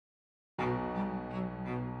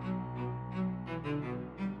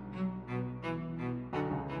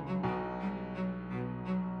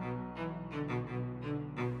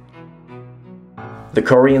The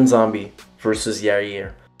Korean Zombie versus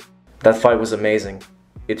Yair. That fight was amazing.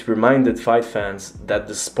 It reminded fight fans that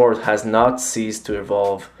the sport has not ceased to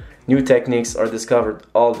evolve. New techniques are discovered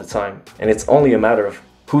all the time, and it's only a matter of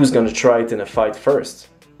who's gonna try it in a fight first.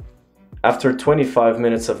 After 25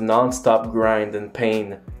 minutes of non-stop grind and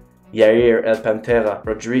pain, Yair El Pantera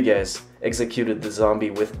Rodriguez executed the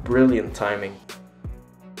Zombie with brilliant timing.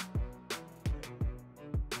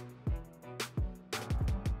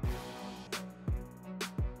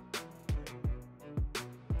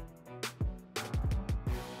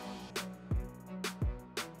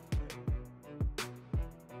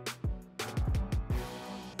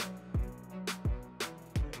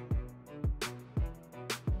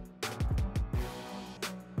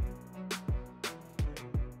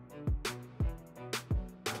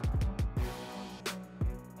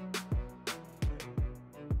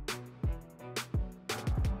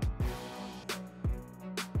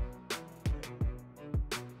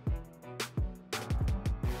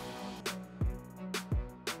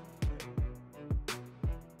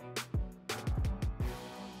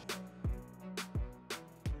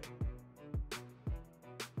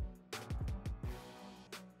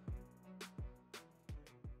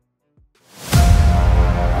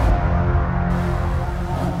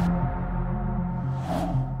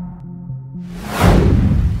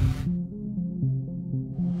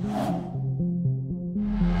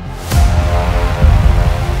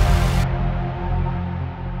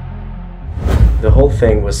 The whole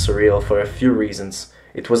thing was surreal for a few reasons.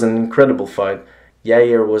 It was an incredible fight.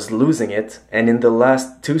 Yair was losing it, and in the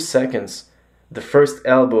last 2 seconds, the first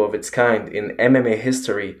elbow of its kind in MMA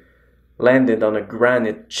history landed on a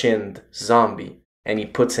granite-chinned Zombie, and he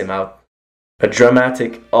puts him out. A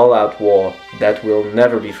dramatic, all-out war that will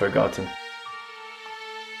never be forgotten.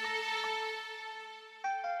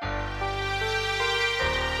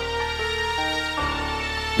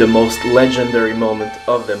 The most legendary moment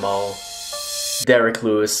of them all. Derrick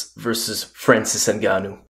Lewis versus Francis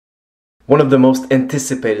Ngannou. One of the most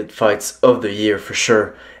anticipated fights of the year for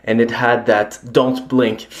sure, and it had that don't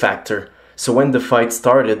blink factor. So when the fight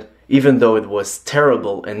started, even though it was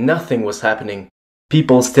terrible and nothing was happening,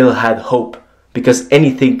 people still had hope, because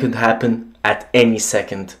anything could happen at any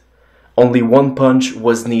second. Only one punch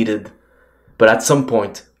was needed. But at some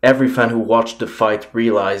point, every fan who watched the fight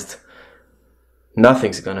realized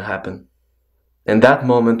nothing's gonna happen. And that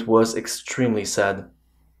moment was extremely sad.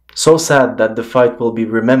 So sad that the fight will be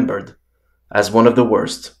remembered as one of the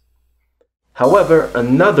worst. However,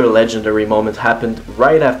 another legendary moment happened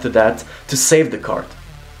right after that to save the card.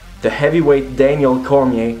 The heavyweight Daniel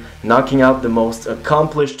Cormier knocking out the most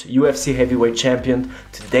accomplished UFC heavyweight champion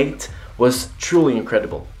to date was truly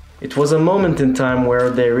incredible. It was a moment in time where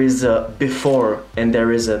there is a before and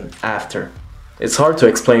there is an after. It's hard to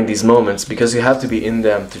explain these moments because you have to be in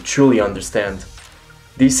them to truly understand.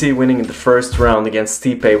 DC winning in the first round against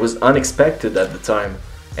Tate was unexpected at the time,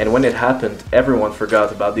 and when it happened, everyone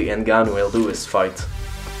forgot about the Ngannou-Lewis fight.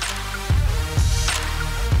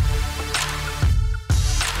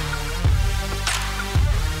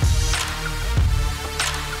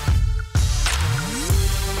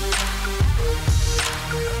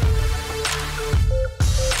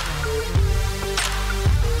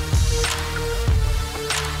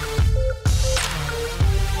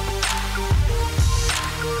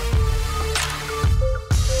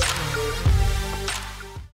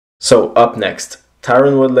 So up next,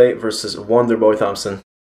 Tyron Woodley versus Wonderboy Thompson.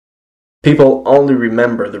 People only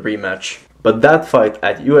remember the rematch, but that fight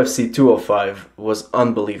at UFC 205 was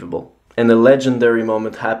unbelievable. And a legendary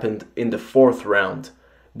moment happened in the 4th round.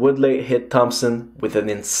 Woodley hit Thompson with an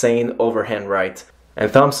insane overhand right,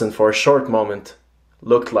 and Thompson for a short moment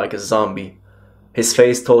looked like a zombie. His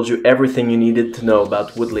face told you everything you needed to know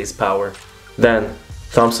about Woodley's power. Then,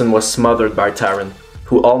 Thompson was smothered by Tyron,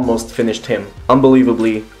 who almost finished him.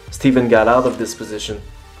 Unbelievably, Steven got out of this position,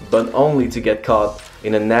 but only to get caught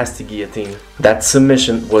in a nasty guillotine. That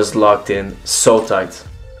submission was locked in so tight.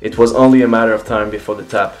 It was only a matter of time before the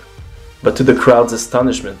tap. But to the crowd's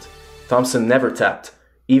astonishment, Thompson never tapped,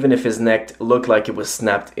 even if his neck looked like it was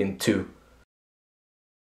snapped in two.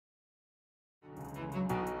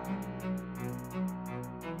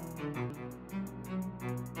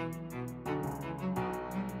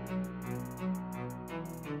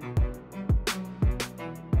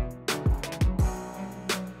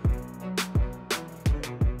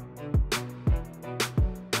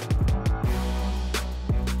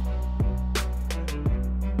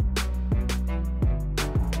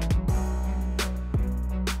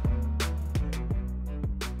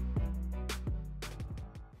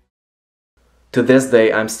 To this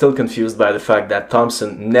day, I'm still confused by the fact that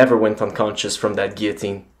Thompson never went unconscious from that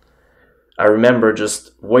guillotine. I remember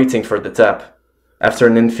just waiting for the tap. After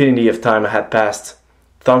an infinity of time had passed,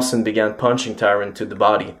 Thompson began punching Tyron to the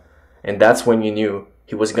body, and that's when you knew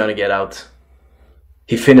he was gonna get out.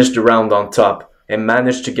 He finished the round on top and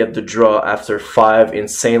managed to get the draw after 5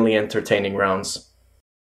 insanely entertaining rounds.